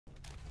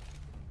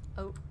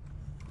Oh.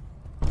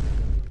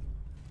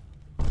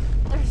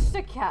 There's just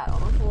a cat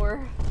on the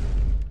floor.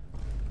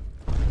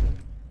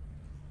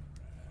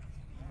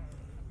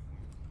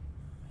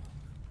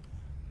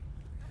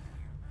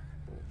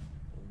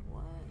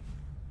 What?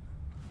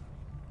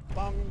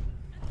 Bum.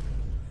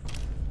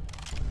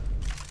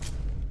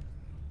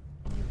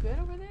 You good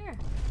over there?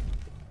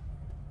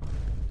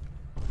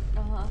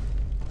 Uh-huh.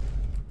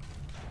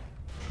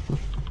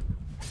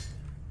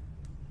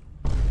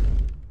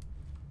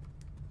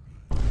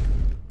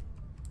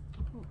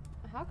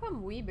 How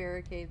come we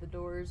barricade the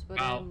doors, but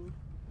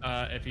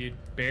if you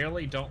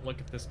barely don't look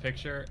at this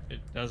picture, it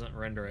doesn't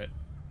render it.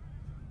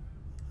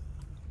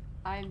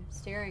 I'm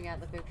staring at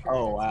the picture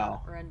Oh, and it's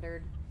wow. not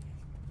rendered.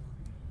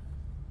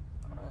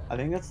 I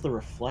think that's the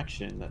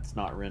reflection that's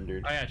not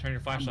rendered. Oh yeah, turn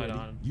your flashlight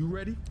on. You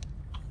ready?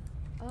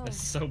 Oh,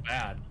 It's so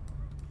bad.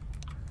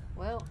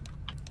 well.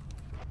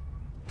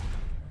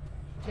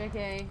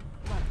 JK.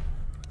 Come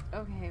on.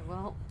 Okay,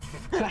 well.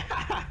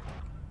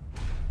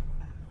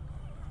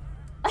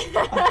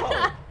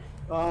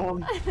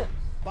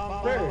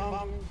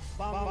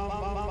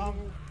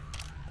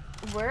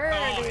 Where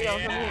do we go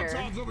from here?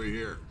 Sounds over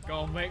here.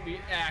 Gonna make me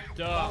act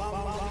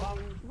up.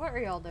 What are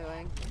y'all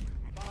doing?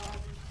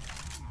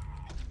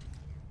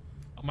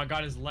 Oh my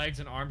god, his legs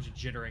and arms are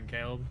jittering,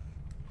 Caleb.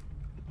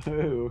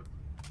 Ooh,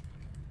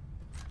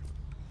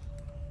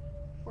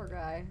 Poor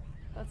guy.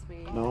 That's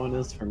me. no one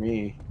is for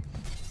me.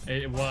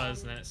 It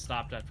was, and then it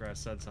stopped after I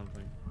said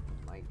something. Oh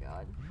my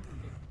god.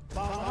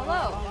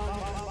 Hello.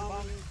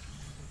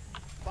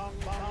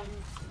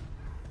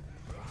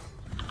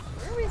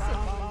 Where are we sitting?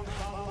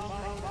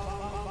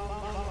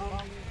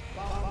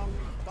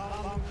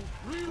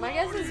 My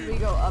guess is we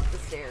go up the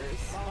stairs.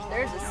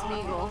 There's a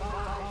Smeagol.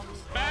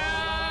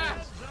 Ah!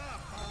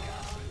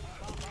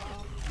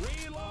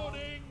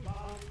 Reloading.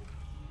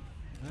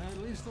 At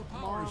least the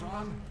power's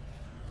on.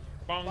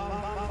 Bong. The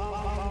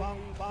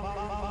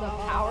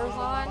power's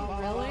on?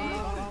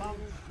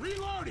 Really?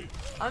 Reloading.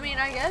 I mean,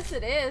 I guess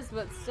it is,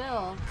 but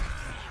still.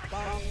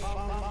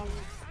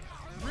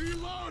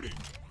 Reloading.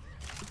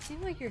 It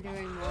seems like you're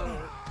doing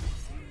more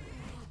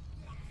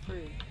for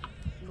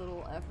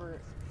little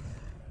effort.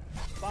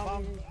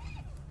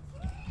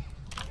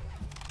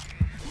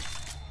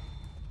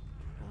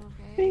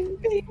 Okay. Bing,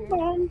 bing,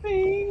 bong,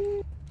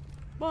 bing.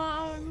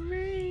 Bong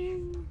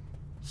ring.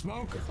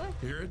 Smoke. This way?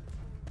 Hear it?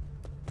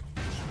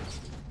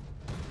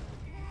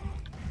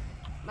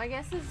 My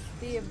guess is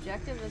the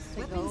objective is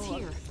to go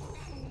upstairs.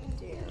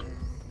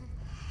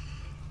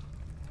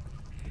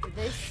 Did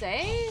they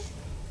say?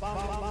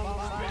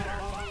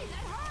 Oh.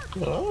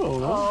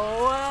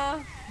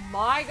 Oh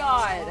my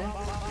god.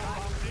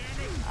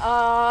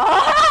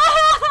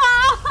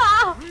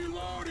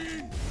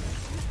 Reloading.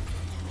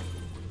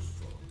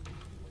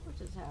 What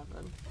just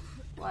happened?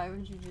 Why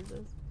would you do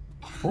this?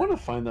 I want to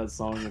find that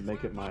song and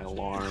make it my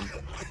alarm.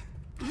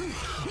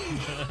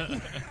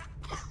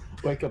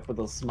 Wake up with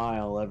a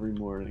smile every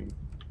morning.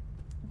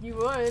 You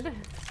would.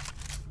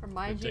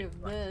 Remind you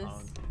of this.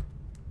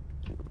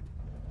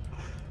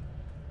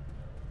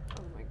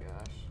 Oh my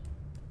gosh.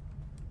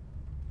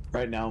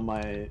 Right now,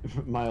 my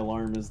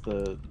alarm is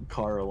the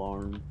car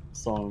alarm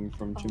song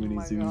from Too Oh Many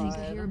my Zoos. God.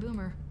 I hear a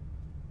boomer.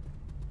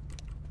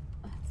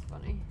 That's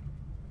funny.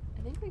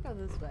 I think we go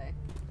this way.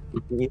 We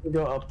can either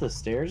go up the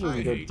stairs or we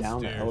I go hate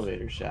down the stairs.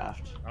 elevator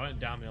shaft. I went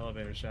down the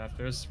elevator shaft.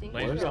 There's Think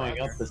We're we lasers go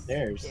going up up the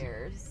stairs.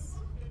 Stairs.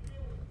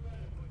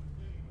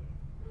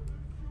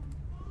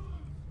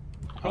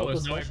 Oh, Hope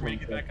there's the no way for special me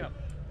to get back effect- up.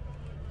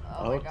 I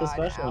Oh hope my the God,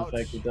 special ouch.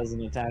 effect it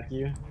doesn't attack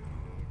you.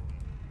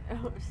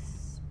 Oh,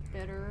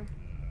 spitter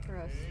for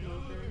a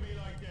smoker.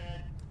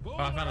 Oh,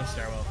 I found a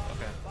stairwell.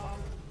 Okay.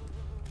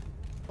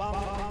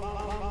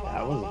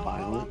 That was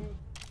violent.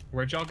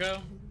 Where'd y'all go?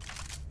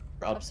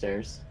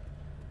 Upstairs.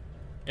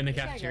 In the We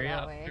gotta go cafeteria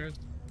that way. upstairs?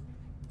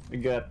 We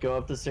go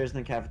up the stairs in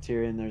the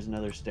cafeteria and there's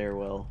another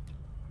stairwell.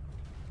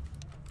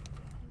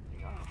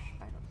 Gosh,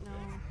 I don't know.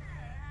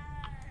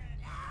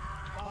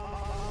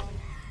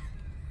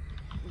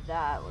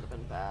 That would have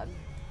been bad if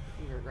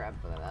you were grabbed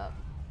for that.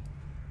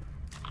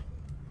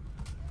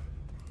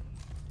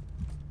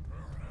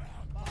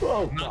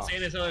 Whoa! I'm not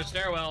seeing this other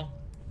stairwell.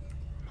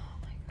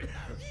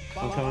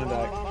 I'm coming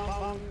back.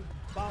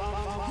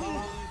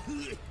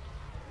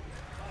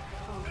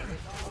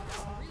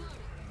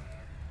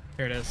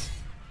 Here it is.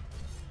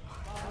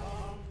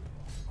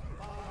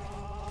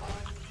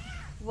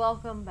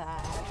 Welcome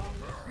back.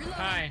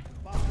 Hi.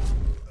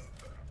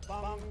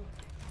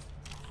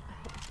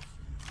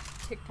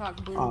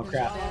 TikTok boomed Oh, in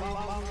crap. bed.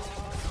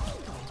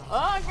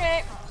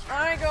 Okay,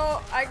 I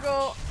go.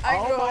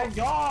 Oh my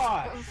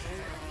god!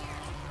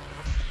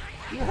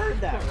 You heard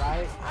that,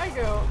 right? I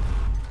go.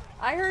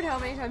 I heard how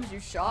many times you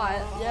shot.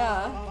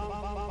 Yeah.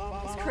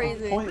 It's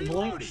crazy. Point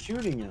blank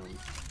shooting him.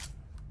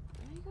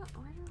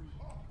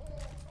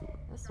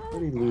 This way?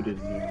 Already looted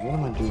me. What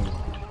am I doing?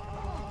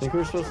 I think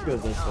we're supposed to go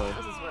this way. This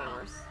is where we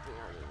already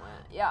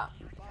went. Yeah,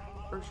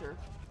 for sure.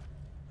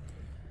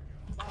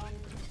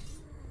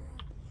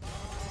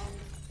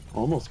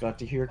 Almost got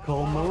to hear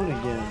Cole moan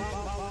again.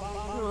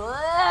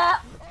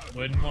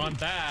 Wouldn't want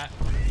that.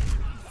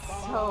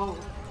 So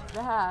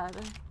bad.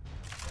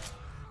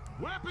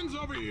 Weapons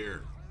over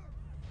here.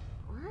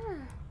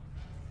 Where?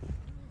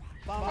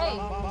 Hey,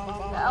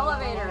 the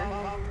elevator.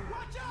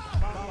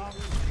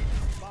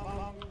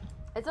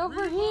 It's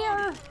over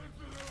here.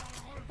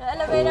 The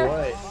elevator.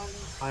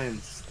 What? I am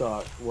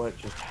stuck. What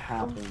just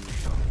happened?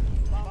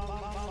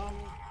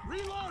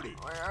 Reloading.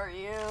 Where are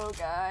you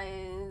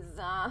guys?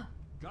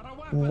 Got a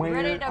weapon.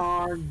 Ready Where to-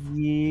 are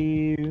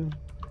you?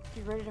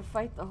 You ready to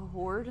fight the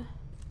horde?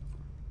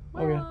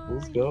 Okay,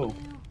 let's go.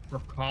 We're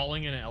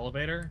calling in an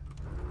elevator.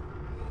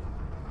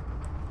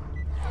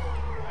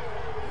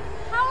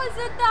 How is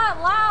it that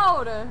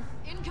loud?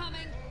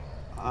 Incoming.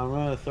 I'm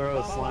gonna throw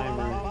a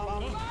slimer.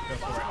 Go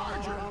for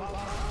it.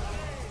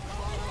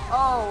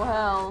 Oh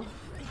hell.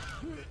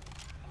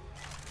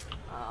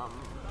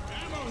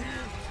 Ammo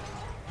here.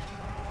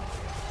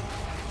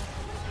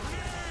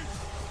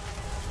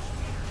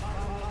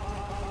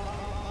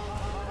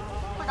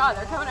 Oh my god,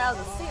 they're coming out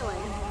of the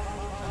ceiling.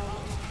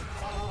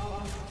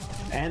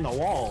 And the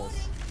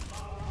walls.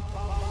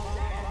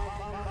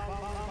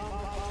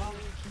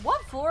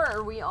 What floor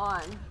are we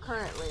on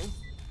currently?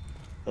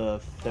 The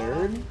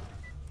third?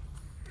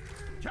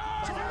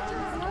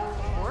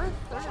 Fourth?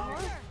 Third?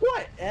 Fourth?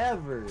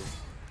 Whatever.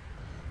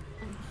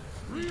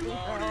 Reloading.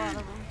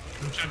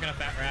 I'm chunking up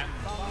that rat.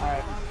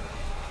 Alright.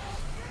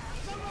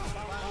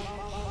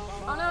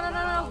 Oh no no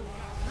no no!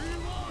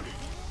 Reloading.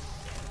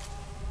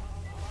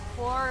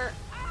 Floor.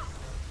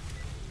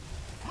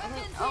 I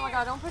think, oh my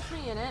god, don't push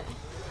me in it.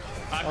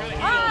 I'm gonna heal.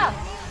 Ah!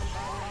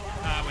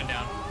 I went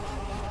down.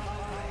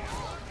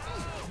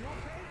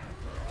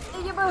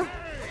 You boo!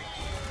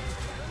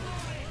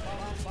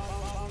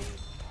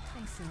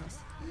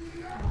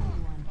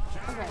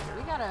 Okay,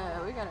 we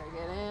gotta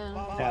get in.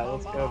 Yeah,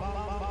 let's go.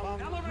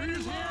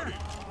 Elevator's here.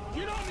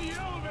 Get on the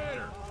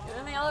elevator. Get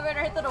in the elevator,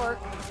 hit the door.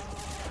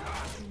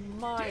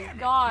 My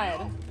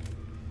god.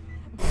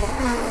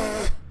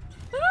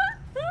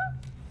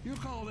 You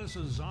call this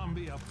a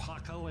zombie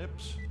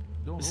apocalypse?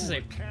 Don't This is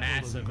hold a candle to the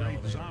massive great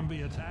elevator.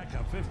 zombie attack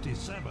of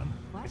 '57.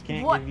 I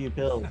can't What? give you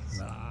pills.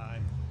 Nah,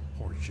 I'm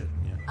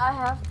horseshitting you. I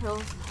have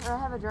pills, or I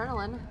have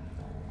adrenaline.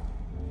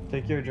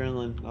 Take your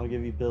adrenaline. I'll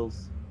give you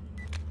pills.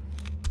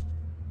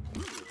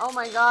 Oh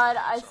my god,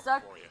 I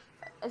stuck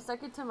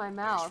it to my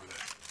mouth.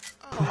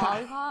 The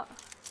lollipop?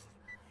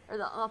 Or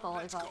the, not the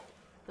lollipop,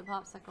 the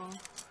popsicle.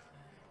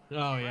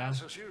 Oh yeah.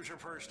 Just use your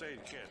first aid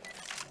kit.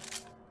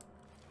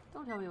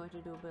 Don't tell me what to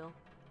do, Bill.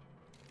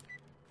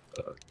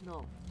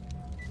 No.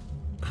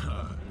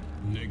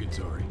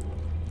 Negatory.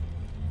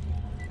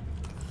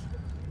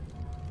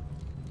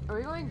 Are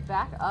we going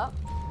back up?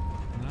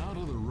 Now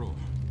to the room.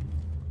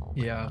 Oh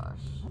my Yeah. gosh.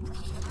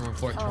 Room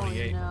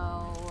 428.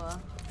 Oh no.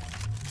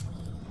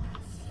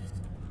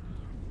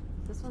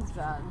 This one's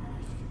bad.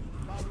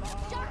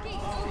 Jockey.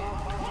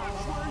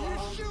 Where you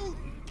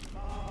shooting?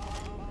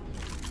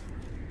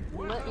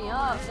 Lit me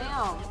up,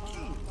 damn. That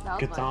was my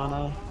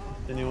Katana,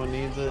 if anyone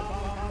needs it.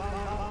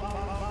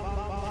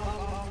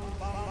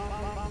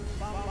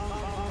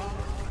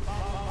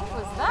 What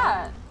was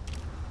that?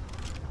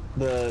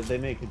 They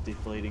make a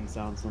deflating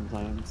sound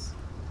sometimes.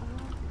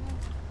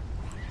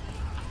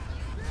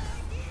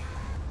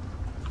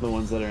 The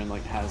ones that are in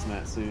like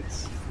hazmat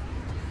suits.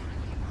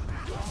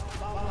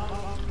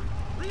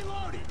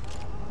 Reloading.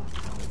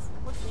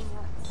 Looking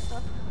at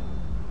stuff.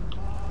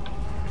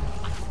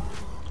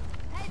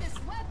 Hey, this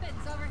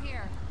weapon's over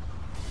here.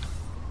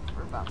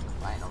 We're about to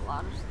find a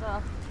lot of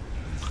stuff.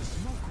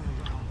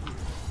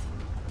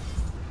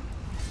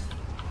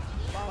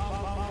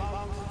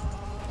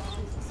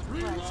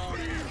 Jesus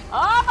Christ.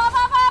 Up, up,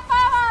 up, up,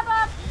 up, up,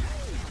 up.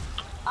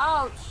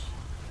 Ouch.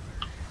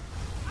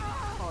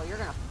 Oh, you're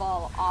gonna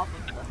fall off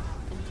of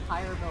the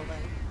entire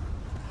building.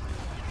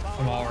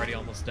 I'm already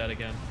almost dead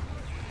again.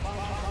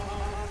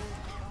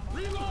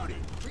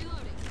 Reloading.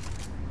 Reloading.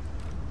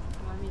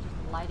 Mind me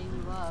just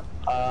lighting you up.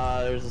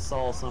 There's a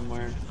Saul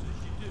somewhere.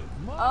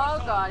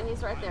 Oh god,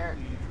 he's right there.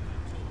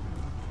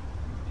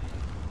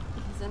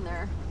 He's in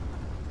there.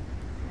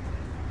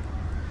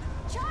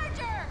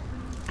 Charger.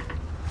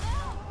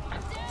 Help!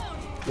 I'm down.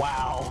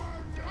 Wow.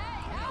 Hey,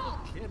 help!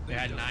 They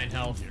had 9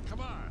 health. Come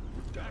on.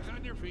 Back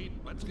on your feet.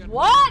 Let's get.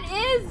 What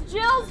is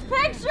Jill's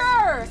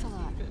picture?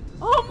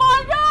 Oh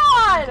my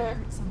god!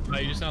 Oh,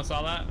 you just now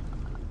saw that?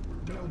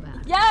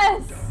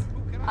 Yes!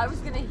 I was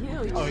gonna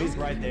heal you. Oh, he's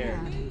right there.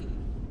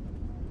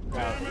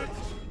 Wow.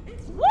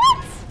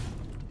 What?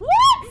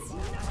 What?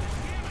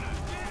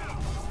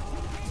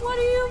 What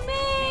do you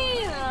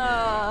mean?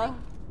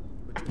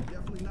 But you're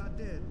definitely not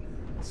dead.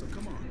 So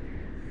come on.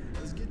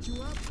 Let's get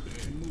you up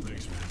and move.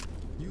 Thanks, man.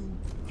 You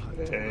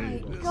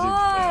Hey,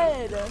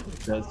 God!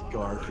 that's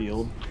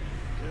Garfield.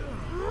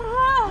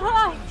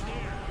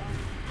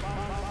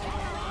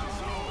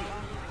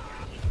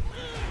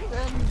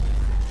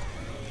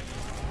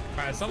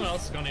 Alright, someone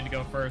else is gonna need to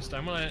go first.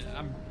 I'm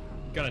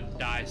gonna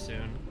die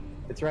soon.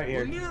 It's right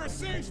here. Near a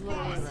safe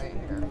spot. Literally right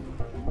here.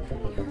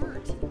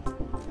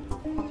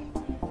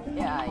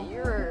 Yeah,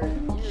 you're